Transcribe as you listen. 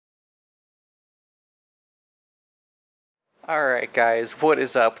Alright guys, what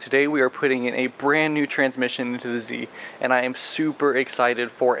is up? Today we are putting in a brand new transmission into the Z, and I am super excited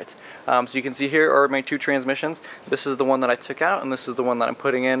for it. So you can see here are my two transmissions. This is the one that I took out, and this is the one that I'm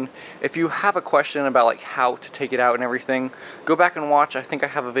putting in. If you have a question about like how to take it out and everything, go back and watch. I think I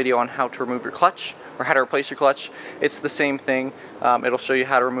have a video on how to remove your clutch, or how to replace your clutch. It's the same thing. It'll show you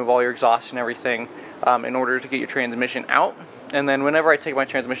how to remove all your exhaust and everything in order to get your transmission out. And then whenever I take my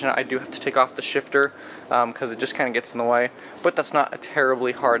transmission out, I do have to take off the shifter because it just kind of gets in the way. But that's not a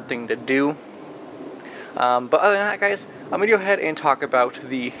terribly hard thing to do. But other than that, guys, I'm going to go ahead and talk about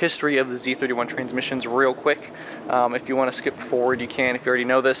the history of the Z31 transmissions real quick. If you want to skip forward, you can if you already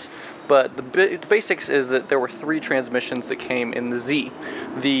know this. But the basics is that there were three transmissions that came in the Z.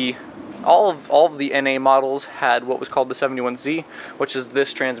 All of the NA models had what was called the 71Z, which is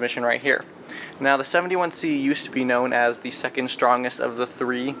this transmission right here. Now the 71C used to be known as the second strongest of the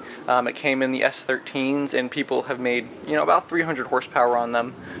three. It came in the S13s, and people have made about 300 horsepower on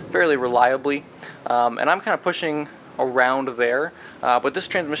them fairly reliably. And I'm kind of pushing around there, but this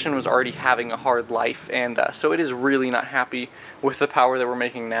transmission was already having a hard life, and so it is really not happy with the power that we're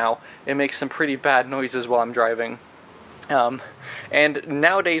making now. It makes some pretty bad noises while I'm driving. And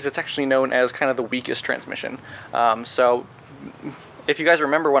nowadays it's actually known as kind of the weakest transmission. So if you guys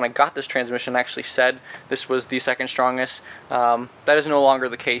remember, when I got this transmission, I actually said this was the second strongest. That is no longer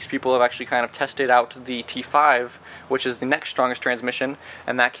the case. People have actually kind of tested out the T5, which is the next strongest transmission,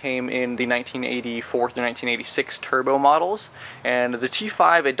 and that came in the 1984 to 1986 turbo models. And the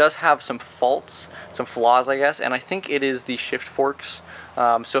T5, it does have some faults, some flaws I guess, and I think it is the shift forks.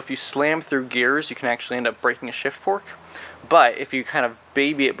 So if you slam through gears, you can actually end up breaking a shift fork. But if you kind of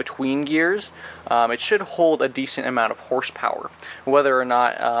baby it between gears, it should hold a decent amount of horsepower. Whether or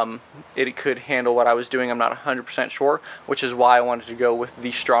not it could handle what I was doing, I'm not 100% sure, which is why I wanted to go with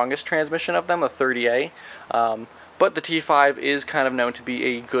the strongest transmission of them, the 30A. But the T5 is kind of known to be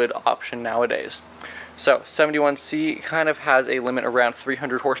a good option nowadays. So 71C kind of has a limit around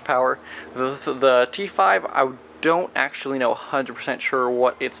 300 horsepower. The T5, I don't actually know 100% sure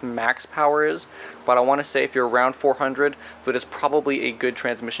what its max power is, but I want to say if you're around 400, but it's probably a good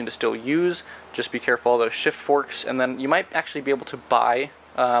transmission to still use. Just be careful of those shift forks, and then you might actually be able to buy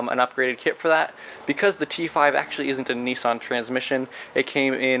an upgraded kit for that, because the T5 actually isn't a Nissan transmission. It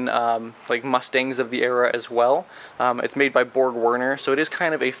came in like Mustangs of the era as well. It's made by Borg-Warner, so it is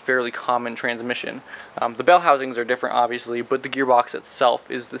kind of a fairly common transmission. The bell housings are different obviously, but the gearbox itself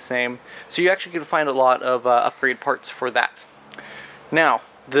is the same, so you actually can find a lot of upgrade parts for that. Now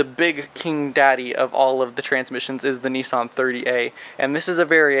the big king daddy of all of the transmissions is the Nissan 30A, and this is a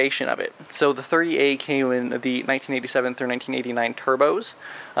variation of it. So the 30A came in the 1987 through 1989 turbos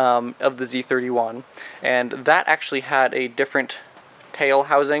of the Z31, and that actually had a different tail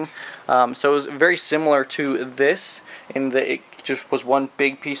housing. So it was very similar to this in that it just was one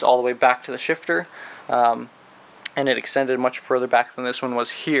big piece all the way back to the shifter. And it extended much further back than this one was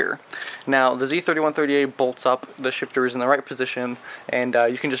here. Now the Z31 30A bolts up, the shifter is in the right position, and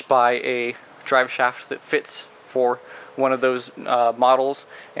you can just buy a drive shaft that fits for one of those models,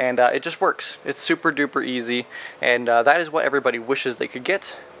 and it just works. It's super duper easy, and that is what everybody wishes they could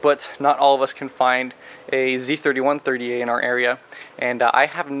get, but not all of us can find a Z31 30A in our area, and I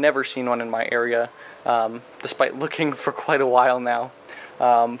have never seen one in my area, despite looking for quite a while now.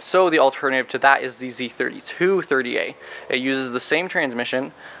 So the alternative to that is the Z32 30A. It uses the same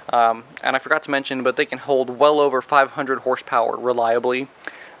transmission, and I forgot to mention, but they can hold well over 500 horsepower reliably.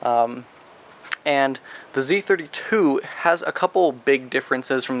 And the Z32 has a couple big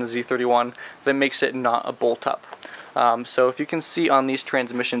differences from the Z31 that makes it not a bolt-up. So if you can see on these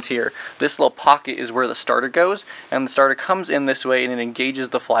transmissions here, this little pocket is where the starter goes, and the starter comes in this way and it engages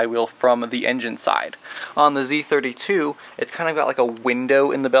the flywheel from the engine side. On the Z32, it's kind of got like a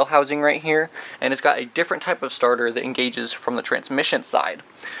window in the bell housing right here, and it's got a different type of starter that engages from the transmission side.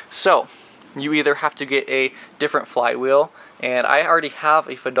 So you either have to get a different flywheel, and I already have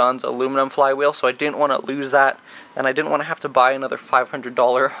a Fadon's aluminum flywheel, so I didn't want to lose that, and I didn't want to have to buy another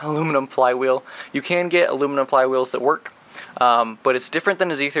 $500 aluminum flywheel. You can get aluminum flywheels that work, but it's different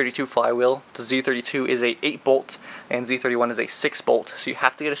than a Z32 flywheel. The Z32 is a 8-bolt, and Z31 is a 6-bolt, so you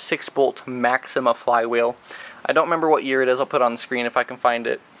have to get a 6-bolt Maxima flywheel. I don't remember what year it is. I'll put it on the screen if I can find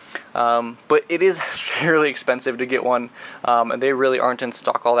it. But it is fairly expensive to get one, and they really aren't in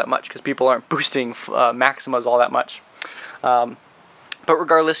stock all that much because people aren't boosting Maximas all that much. But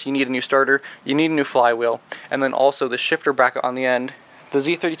regardless, you need a new starter, you need a new flywheel, and then also the shifter bracket on the end The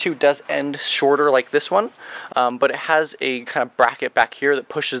Z32 does end shorter like this one, but it has a kind of bracket back here that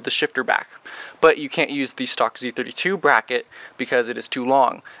pushes the shifter back. But you can't use the stock Z32 bracket because it is too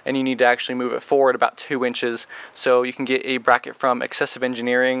long, and you need to actually move it forward about 2 inches. So you can get a bracket from Excessive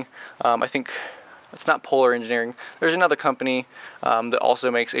Engineering. I think it's not Polar Engineering. There's another company that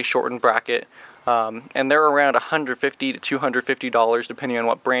also makes a shortened bracket. And they're around $150 to $250 depending on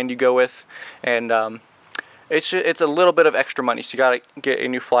what brand you go with, and it's a little bit of extra money. So you gotta get a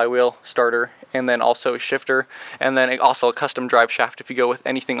new flywheel starter, and then also a shifter, and then also a custom drive shaft if you go with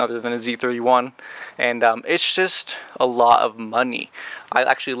anything other than a Z31. And it's just a lot of money. I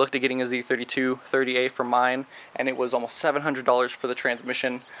actually looked at getting a Z32 30A for mine, and it was almost $700 for the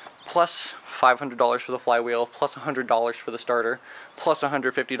transmission, plus $500 for the flywheel, plus $100 for the starter, plus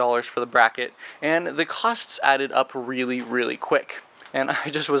 $150 for the bracket, and the costs added up really, really quick. And I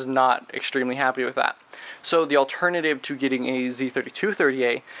just was not extremely happy with that. So the alternative to getting a Z32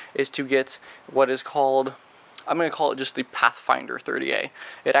 30A is to get what is called, I'm going to call it just the Pathfinder 30A.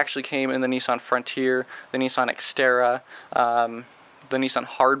 It actually came in the Nissan Frontier, the Nissan Xterra, the Nissan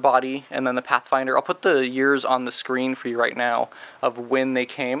Hardbody, and then the Pathfinder. I'll put the years on the screen for you right now of when they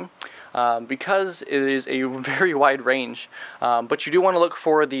came. Because it is a very wide range, but you do want to look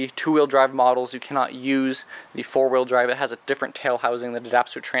for the 2-wheel drive models. You cannot use the 4-wheel drive. It has a different tail housing that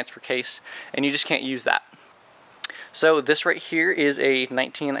adapts to a transfer case, and you just can't use that. So this right here is a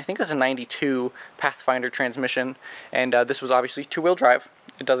I think it's a 92 Pathfinder transmission, and this was obviously 2-wheel drive.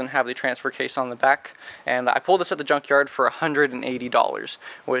 It doesn't have the transfer case on the back, and I pulled this at the junkyard for $180,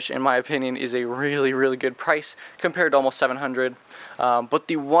 which in my opinion is a really, really good price compared to almost $700. But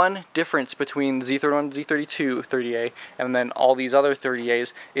the one difference between Z31, Z32 30A, and then all these other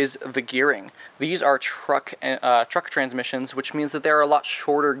 30As is the gearing. These are truck transmissions, which means that they're a lot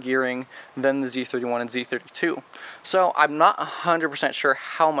shorter gearing than the Z31 and Z32. So I'm not 100% sure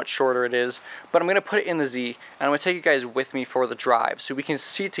how much shorter it is, but I'm going to put it in the Z, and I'm going to take you guys with me for the drive so we can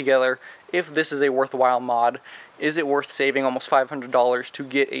see together if this is a worthwhile mod. Is it worth saving almost $500 to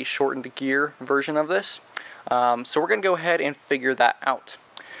get a shortened gear version of this? So we're going to go ahead and figure that out.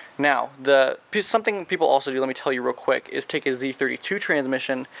 Now, something people also do, let me tell you real quick, is take a Z32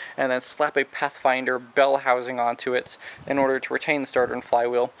 transmission and then slap a Pathfinder bell housing onto it in order to retain the starter and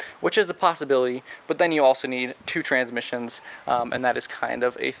flywheel, which is a possibility, but then you also need 2 transmissions, and that is kind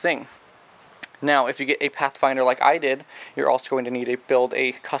of a thing. Now, if you get a Pathfinder like I did, you're also going to need to build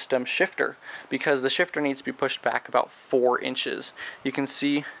a custom shifter, because the shifter needs to be pushed back about 4 inches. You can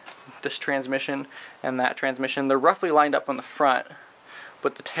see this transmission and that transmission, they're roughly lined up on the front,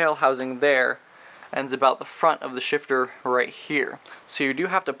 but the tail housing there ends about the front of the shifter right here. So you do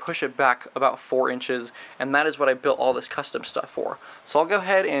have to push it back about 4 inches, and that is what I built all this custom stuff for. So I'll go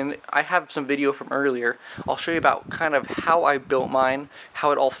ahead, and I have some video from earlier. I'll show you about kind of how I built mine,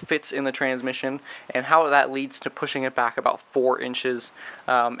 how it all fits in the transmission, and how that leads to pushing it back about 4 inches,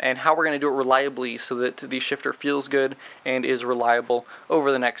 and how we're going to do it reliably so that the shifter feels good and is reliable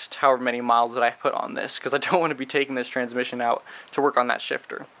over the next however many miles that I put on this, because I don't want to be taking this transmission out to work on that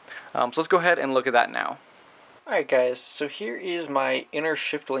shifter. So let's go ahead and look at that now. Alright guys, so here is my inner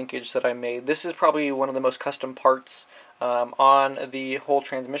shift linkage that I made. This is probably one of the most custom parts on the whole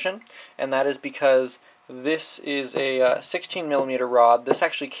transmission, and that is because this is a 16mm rod. This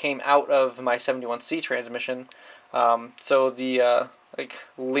actually came out of my 71C transmission. So the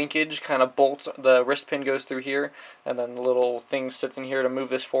linkage kind of bolts, the wrist pin goes through here, and then the little thing sits in here to move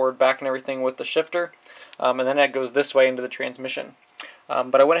this forward, back, and everything with the shifter, and then it goes this way into the transmission.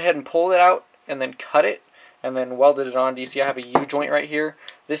 But I went ahead and pulled it out and then cut it and then welded it on. Do you see I have a U-joint right here?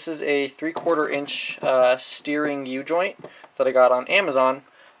 This is a 3/4 inch steering U-joint that I got on Amazon.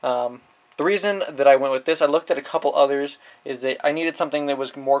 The reason that I went with this, I looked at a couple others, is that I needed something that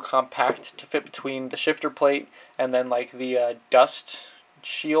was more compact to fit between the shifter plate and then like the dust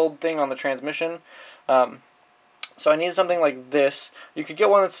shield thing on the transmission. So I needed something like this. You could get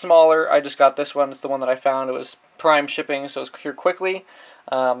one that's smaller. I just got this one. It's the one that I found. It was prime shipping, so it's here quickly.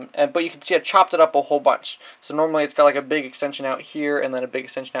 But you can see I chopped it up a whole bunch. So normally it's got like a big extension out here and then a big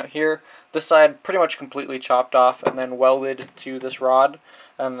extension out here. This side pretty much completely chopped off and then welded to this rod.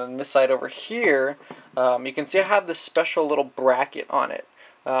 And then this side over here, you can see I have this special little bracket on it.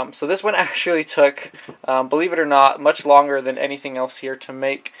 So this one actually took, believe it or not, much longer than anything else here to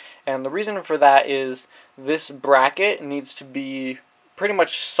make. And the reason for that is this bracket needs to be pretty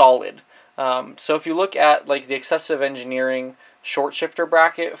much solid. So if you look at like the Excessive Engineering short shifter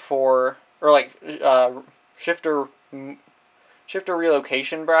bracket for, or like shifter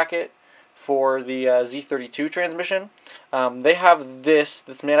relocation bracket for the Z32 transmission, they have this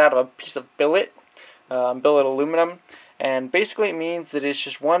that's made out of a piece of billet aluminum, And basically it means that it's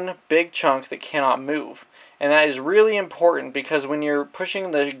just one big chunk that cannot move. And that is really important because when you're pushing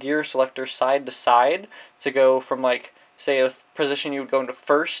the gear selector side to side to go from, like, say a position you would go into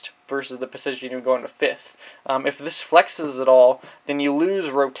first versus the position you would go into fifth, if this flexes at all, then you lose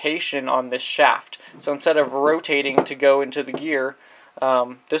rotation on this shaft. So instead of rotating to go into the gear,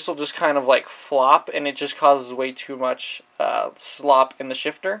 this will just kind of like flop, and it just causes way too much slop in the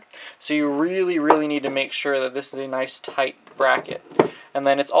shifter. So you really need to make sure that this is a nice tight bracket. And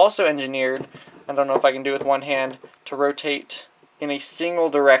then it's also engineered, I don't know if I can do it with one hand, to rotate in a single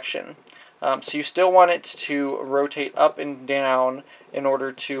direction. So you still want it to rotate up and down in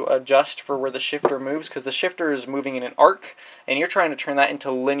order to adjust for where the shifter moves, because the shifter is moving in an arc, and you're trying to turn that into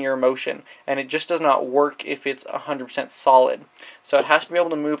linear motion, and it just does not work if it's 100% solid. So it has to be able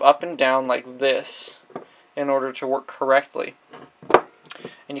to move up and down like this in order to work correctly.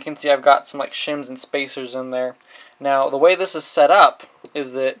 And you can see I've got some like shims and spacers in there. Now the way this is set up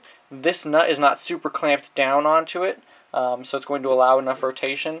is that this nut is not super clamped down onto it, so it's going to allow enough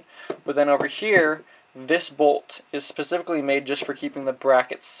rotation. But then over here, this bolt is specifically made just for keeping the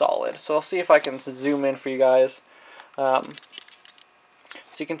bracket solid. So I'll see if I can zoom in for you guys. So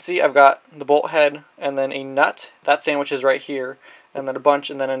you can see I've got the bolt head and then a nut. That sandwiches right here. And then a bunch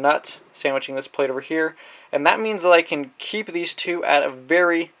and then a nut sandwiching this plate over here. And that means that I can keep these two at a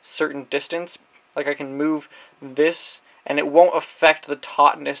very certain distance. Like I can move this and it won't affect the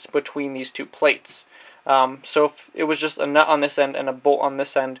tautness between these two plates. So if it was just a nut on this end and a bolt on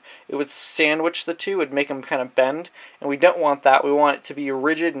this end, it would sandwich the two, it would make them kind of bend, and we don't want that. We want it to be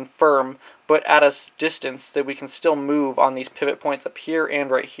rigid and firm, but at a distance that we can still move on these pivot points up here and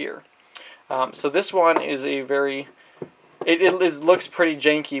right here. So this one is a very, it looks pretty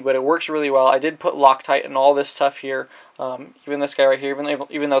janky, but it works really well. I did put Loctite and all this stuff here, even this guy right here,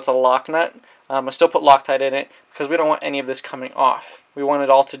 even though it's a lock nut. I still put Loctite in it because we don't want any of this coming off. We want it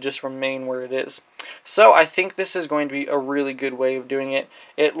all to just remain where it is. So I think this is going to be a really good way of doing it.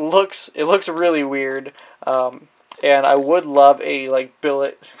 It looks really weird, and I would love a like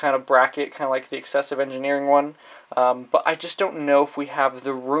billet kind of bracket, kind of like the excessive engineering one. But I just don't know if we have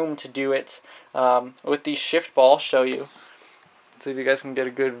the room to do it with these shift ball. I'll show you. Let's see if you guys can get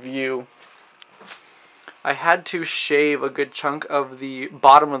a good view. I had to shave a good chunk of the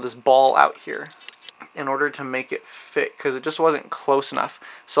bottom of this ball out here in order to make it fit, because it just wasn't close enough.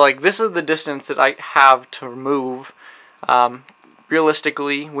 So like this is the distance that I have to move.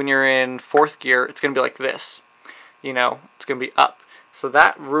 Realistically, when you're in fourth gear, it's going to be like this. You know, it's going to be up. So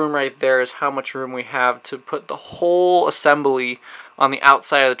that room right there is how much room we have to put the whole assembly on the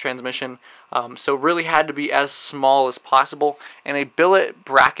outside of the transmission. So it really had to be as small as possible, and a billet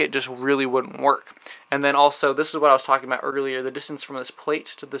bracket just really wouldn't work. And then also, this is what I was talking about earlier, the distance from this plate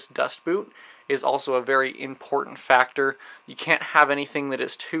to this dust boot is also a very important factor. You can't have anything that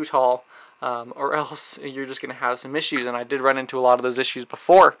is too tall, or else you're just going to have some issues, and I did run into a lot of those issues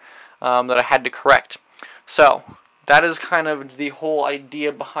before that I had to correct. So that is kind of the whole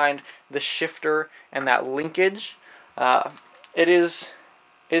idea behind the shifter and that linkage.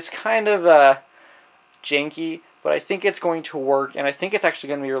 It's kind of janky, but I think it's going to work, and I think it's actually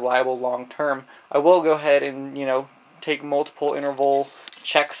going to be reliable long term. I will go ahead and, you know, take multiple interval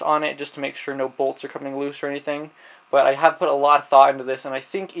checks on it just to make sure no bolts are coming loose or anything. But I have put a lot of thought into this, and I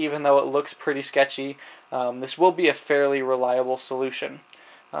think even though it looks pretty sketchy, this will be a fairly reliable solution.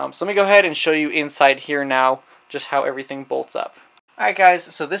 So let me go ahead and show you inside here now just how everything bolts up. Alright guys,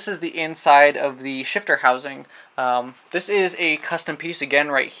 so this is the inside of the shifter housing. This is a custom piece again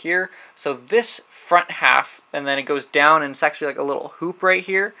right here. So this front half, and then it goes down, and it's actually like a little hoop right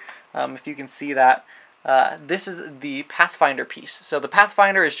here, if you can see that. This is the Pathfinder piece. So the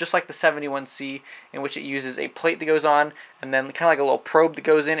Pathfinder is just like the 71C, in which it uses a plate that goes on, and then kind of like a little probe that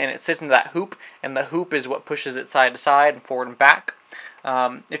goes in, and it sits into that hoop, and the hoop is what pushes it side to side and forward and back.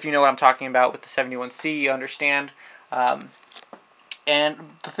 If you know what I'm talking about with the 71C, you understand. And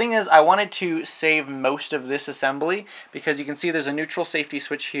the thing is, I wanted to save most of this assembly because you can see there's a neutral safety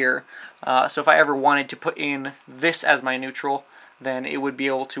switch here. So if I ever wanted to put in this as my neutral, then it would be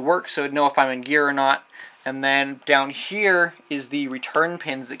able to work, so it'd know if I'm in gear or not. And then down here is the return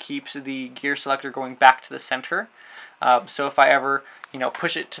pins that keeps the gear selector going back to the center. So if I ever, you know,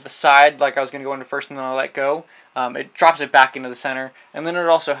 push it to the side, like I was going to go into first and then I let go, it drops it back into the center. And then it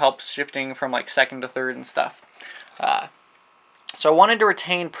also helps shifting from like second to third and stuff. So I wanted to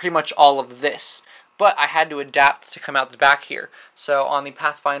retain pretty much all of this, but I had to adapt to come out the back here. So on the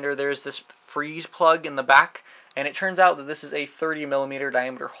Pathfinder, there's this freeze plug in the back, and it turns out that this is a 30mm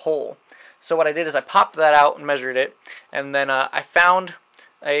diameter hole. So what I did is I popped that out and measured it, and then I found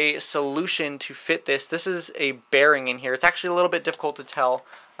a solution to fit this. This is a bearing in here. It's actually a little bit difficult to tell.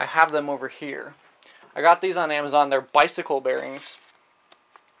 I have them over here. I got these on Amazon. They're bicycle bearings.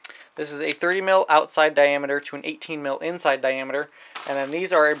 This is a 30 mil outside diameter to an 18 mil inside diameter. And then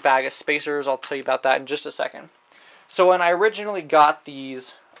these are a bag of spacers. I'll tell you about that in just a second. So when I originally got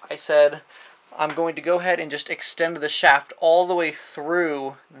these, I said I'm going to go ahead and just extend the shaft all the way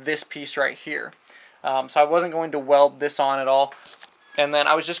through this piece right here. So I wasn't going to weld this on at all. And then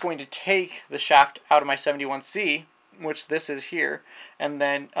I was just going to take the shaft out of my 71C, which this is here, and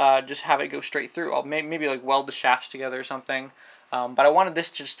then just have it go straight through. I'll maybe like weld the shafts together or something. But I wanted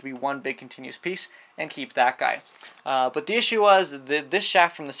this just to be one big continuous piece and keep that guy. But the issue was that this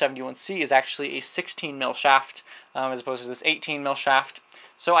shaft from the 71C is actually a 16 mil shaft as opposed to this 18 mil shaft.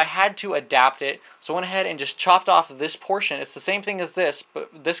 So I had to adapt it. So I went ahead and just chopped off this portion. It's the same thing as this,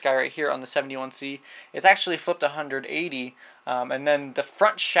 but this guy right here on the 71C, it's actually flipped 180. And then the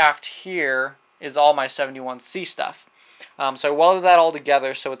front shaft here is all my 71C stuff. So I welded that all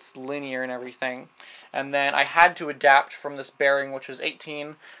together so it's linear and everything. And then I had to adapt from this bearing, which was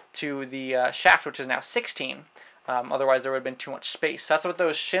 18, to the shaft, which is now 16. Otherwise, there would have been too much space. So that's what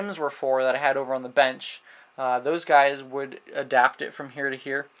those shims were for that I had over on the bench. Those guys would adapt it from here to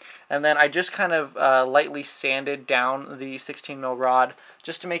here. And then I just kind of lightly sanded down the 16 mil rod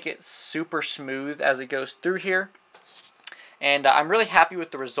just to make it super smooth as it goes through here. And I'm really happy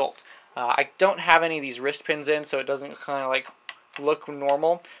with the result. I don't have any of these wrist pins in, so it doesn't kind of like look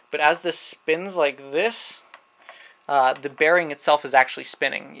normal. But as this spins like this, the bearing itself is actually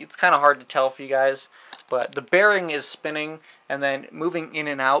spinning. It's kind of hard to tell for you guys, but the bearing is spinning and then moving in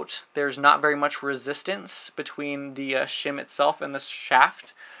and out. There's not very much resistance between the shim itself and the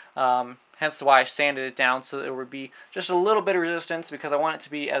shaft. Hence why I sanded it down so that there would be just a little bit of resistance, because I want it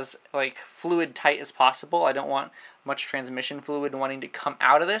to be as like fluid tight as possible. I don't want much transmission fluid wanting to come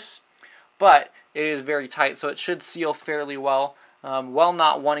out of this, but it is very tight, so it should seal fairly well, while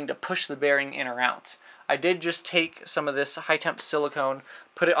not wanting to push the bearing in or out. I did just take some of this high temp silicone,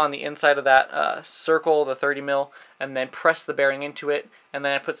 put it on the inside of that circle, the 30 mil, and then press the bearing into it, and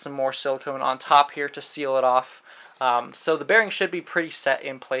then I put some more silicone on top here to seal it off. So the bearing should be pretty set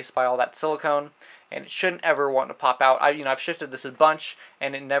in place by all that silicone, and it shouldn't ever want to pop out. I've shifted this a bunch,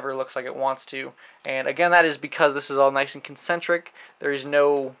 and it never looks like it wants to. And again, that is because this is all nice and concentric. There is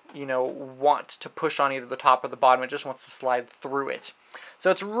no, want to push on either the top or the bottom. It just wants to slide through it.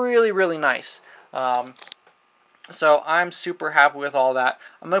 So it's really, really nice. So I'm super happy with all that.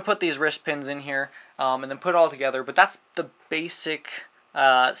 I'm going to put these wrist pins in here and then put it all together. But that's the basic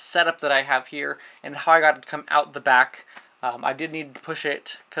setup that I have here and how I got it to come out the back. I did need to push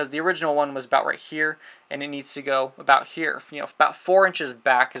it because the original one was about right here, and it needs to go about here. About 4 inches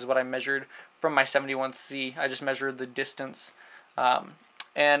back is what I measured from my 71C. I just measured the distance,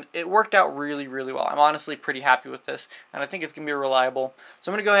 and it worked out really, really well. I'm honestly pretty happy with this, and I think it's going to be reliable.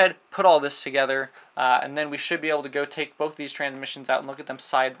 So I'm going to go ahead, put all this together, and then we should be able to go take both these transmissions out and look at them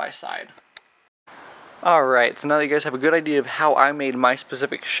side by side. Alright, so now that you guys have a good idea of how I made my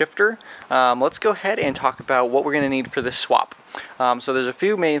specific shifter, let's go ahead and talk about what we're going to need for this swap. So there's a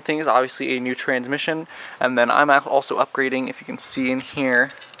few main things, obviously a new transmission, and then I'm also upgrading, if you can see in here.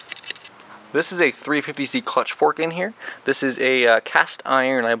 This is a 350Z clutch fork in here. This is a cast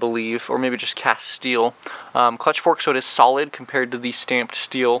iron, I believe, or maybe just cast steel clutch fork, so it is solid compared to the stamped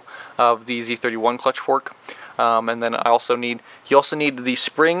steel of the Z31 clutch fork. And then you also need the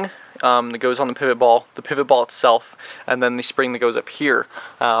spring that goes on the pivot ball itself, and then the spring that goes up here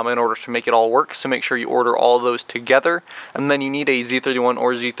in order to make it all work. So make sure you order all of those together, and then you need a Z31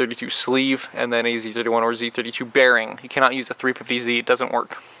 or Z32 sleeve, and then a Z31 or Z32 bearing. You cannot use the 350Z, it doesn't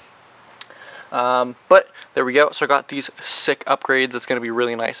work. But there we go. So I got these sick upgrades. It's going to be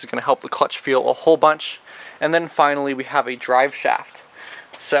really nice. It's going to help the clutch feel a whole bunch. And then finally we have a drive shaft.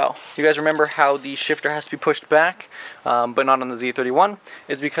 So, you guys remember how the shifter has to be pushed back, but not on the Z31?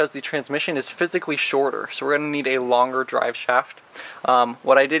 It's because the transmission is physically shorter, so we're going to need a longer drive shaft.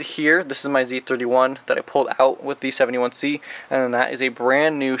 What I did here, this is my Z31 that I pulled out with the 71C, and then that is a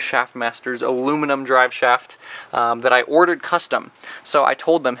brand new Shaftmasters aluminum drive shaft that I ordered custom. So I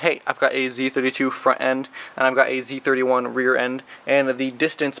told them, hey, I've got a Z32 front end, and I've got a Z31 rear end, and the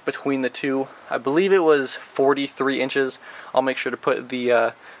distance between the two, I believe it was 43 inches. I'll make sure to put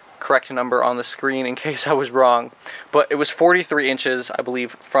the correct number on the screen in case I was wrong, but it was 43 inches, I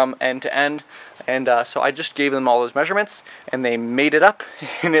believe, from end to end. And so I just gave them all those measurements, and they made it up,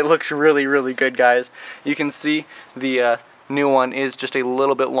 and it looks really, really good, guys. You can see the new one is just a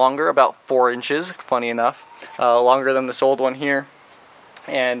little bit longer, about 4 inches, funny enough, longer than this old one here.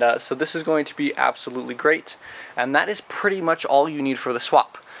 And so this is going to be absolutely great, and that is pretty much all you need for the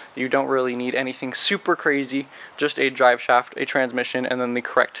swap. You don't really need anything super crazy, just a drive shaft, a transmission, and then the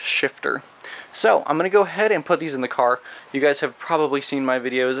correct shifter. So I'm going to go ahead and put these in the car. You guys have probably seen my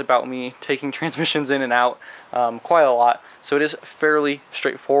videos about me taking transmissions in and out quite a lot, so it is fairly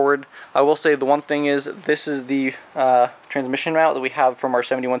straightforward. I will say the one thing is this is the transmission mount that we have from our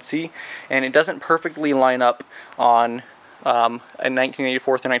 71C, and it doesn't perfectly line up on a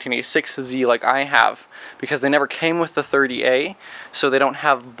 1984 to 1986 Z like I have, because they never came with the 30A, so they don't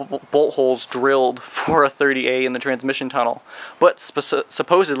have bolt holes drilled for a 30A in the transmission tunnel. But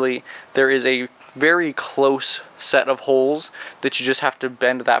supposedly there is a very close set of holes that you just have to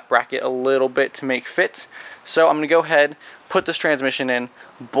bend that bracket a little bit to make fit. So I'm going to go ahead, put this transmission in,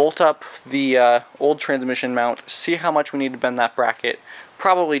 bolt up the old transmission mount, see how much we need to bend that bracket,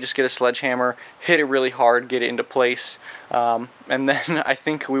 probably just get a sledgehammer, hit it really hard, get it into place, and then I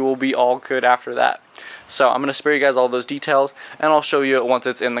think we will be all good after that. So I'm going to spare you guys all those details, and I'll show you it once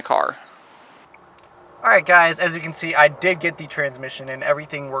it's in the car. Alright guys, as you can see, I did get the transmission and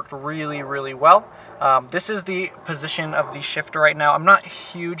everything worked really well. This is the position of the shifter right now. I'm not a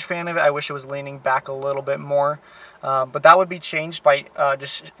huge fan of it. I wish it was leaning back a little bit more. But that would be changed by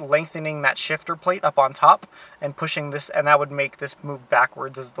just lengthening that shifter plate up on top and pushing this, and that would make this move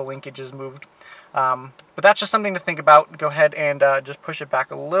backwards as the linkage is moved. But that's just something to think about. Go ahead and just push it back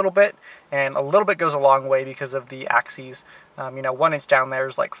a little bit, and a little bit goes a long way because of the axes. You know, 1 inch down there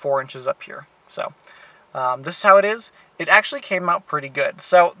is like 4 inches up here. So this is how it is. It actually came out pretty good.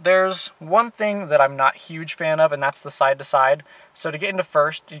 So there's one thing that I'm not a huge fan of, and that's the side to side. So to get into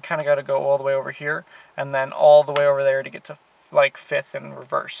first, you kind of got to go all the way over here and then all the way over there to get to like fifth and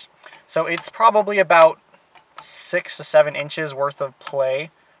reverse. So it's probably about 6 to 7 inches worth of play,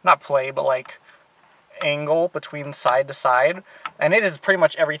 not play, but like angle between side to side, and it is pretty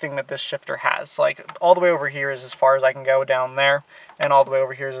much everything that this shifter has. Like all the way over here is as far as I can go down there, and all the way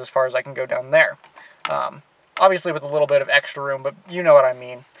over here is as far as I can go down there. Obviously with a little bit of extra room, but you know what I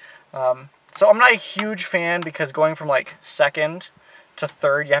mean. So I'm not a huge fan because going from like second to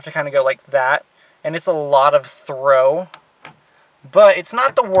third, you have to kind of go like that, and it's a lot of throw, but it's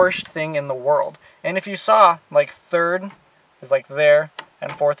not the worst thing in the world. And if you saw, like third is like there,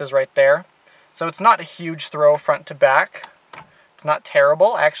 and fourth is right there. So it's not a huge throw front to back. It's not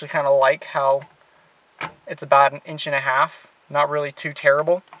terrible. I actually kind of like how it's about 1.5 inches, not really too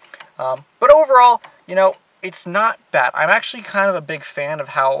terrible. But overall, you know, it's not bad. I'm actually kind of a big fan of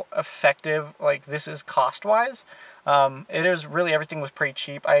how effective like this is cost-wise. It is really, everything was pretty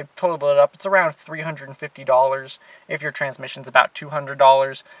cheap. I totaled it up. It's around $350 if your transmission's about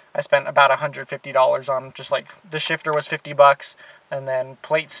 $200. I spent about $150 on just like the shifter was $50, and then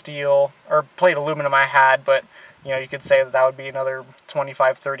plate steel or plate aluminum I had, but you know, you could say that that would be another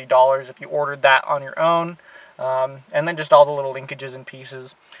 $25–30 if you ordered that on your own. And then just all the little linkages and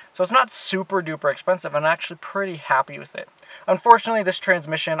pieces. So it's not super duper expensive, and I'm actually pretty happy with it. Unfortunately, this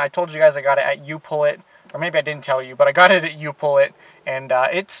transmission, I told you guys I got it at U-Pull-It, or maybe I didn't tell you, but I got it at U-Pull-It, and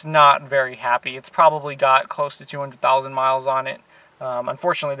it's not very happy. It's probably got close to 200,000 miles on it.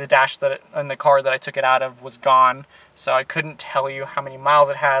 Unfortunately, the dash in the car that I took it out of was gone, so I couldn't tell you how many miles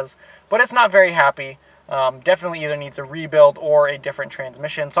it has, but it's not very happy. Definitely either needs a rebuild or a different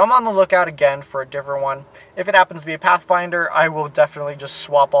transmission. So I'm on the lookout again for a different one. If it happens to be a Pathfinder, I will definitely just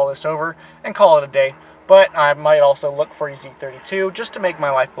swap all this over and call it a day. But I might also look for a Z32 just to make my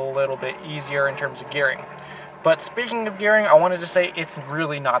life a little bit easier in terms of gearing. But speaking of gearing, I wanted to say it's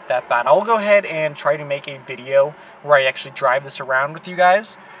really not that bad. I'll go ahead and try to make a video where I actually drive this around with you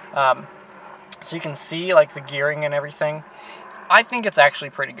guys. So you can see like the gearing and everything. I think it's actually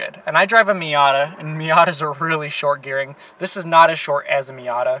pretty good. And I drive a Miata, and Miatas are really short gearing. This is not as short as a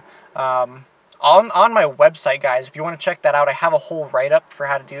Miata. On my website, guys, if you want to check that out, I have a whole write-up for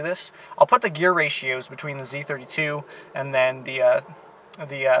how to do this. I'll put the gear ratios between the Z32 and then the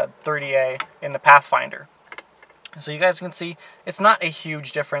 30A in the Pathfinder. So you guys can see it's not a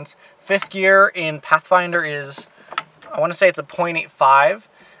huge difference. Fifth gear in Pathfinder is, I want to say it's a 0.85,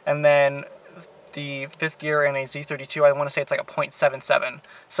 and then the fifth gear in a Z32, I want to say it's like a 0.77.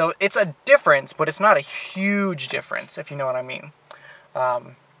 So it's a difference, but it's not a huge difference, if you know what I mean.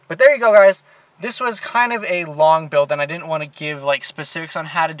 But there you go, guys. This was kind of a long build, and I didn't want to give like specifics on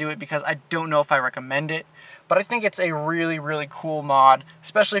how to do it because I don't know if I recommend it. But I think it's a really, really cool mod,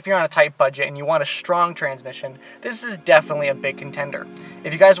 especially if you're on a tight budget and you want a strong transmission. This is definitely a big contender.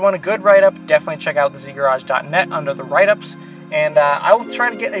 If you guys want a good write-up, definitely check out theZgarage.net under the write-ups. And I will try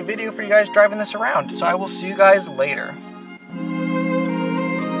to get a video for you guys driving this around. So I will see you guys later.